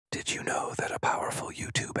Did you know that a powerful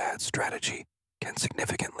YouTube ad strategy can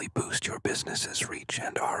significantly boost your business's reach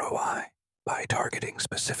and ROI? By targeting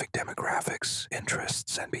specific demographics,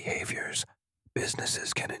 interests, and behaviors,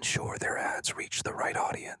 businesses can ensure their ads reach the right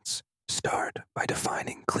audience. Start by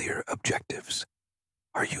defining clear objectives.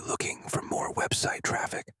 Are you looking for more website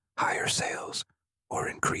traffic, higher sales, or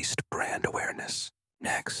increased brand awareness?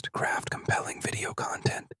 Next, craft compelling video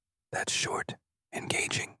content that's short,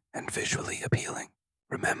 engaging, and visually appealing.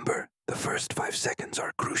 Remember, the first 5 seconds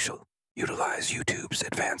are crucial. Utilize YouTube's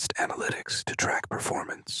advanced analytics to track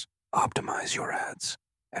performance, optimize your ads,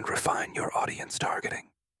 and refine your audience targeting.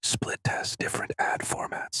 Split test different ad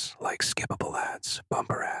formats like skippable ads,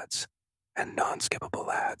 bumper ads, and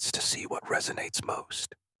non-skippable ads to see what resonates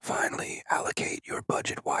most. Finally, allocate your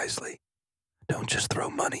budget wisely. Don't just throw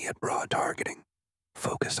money at broad targeting.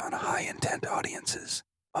 Focus on high-intent audiences.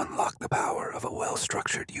 Unlock the power of a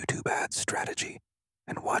well-structured YouTube ad strategy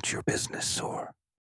and watch your business soar.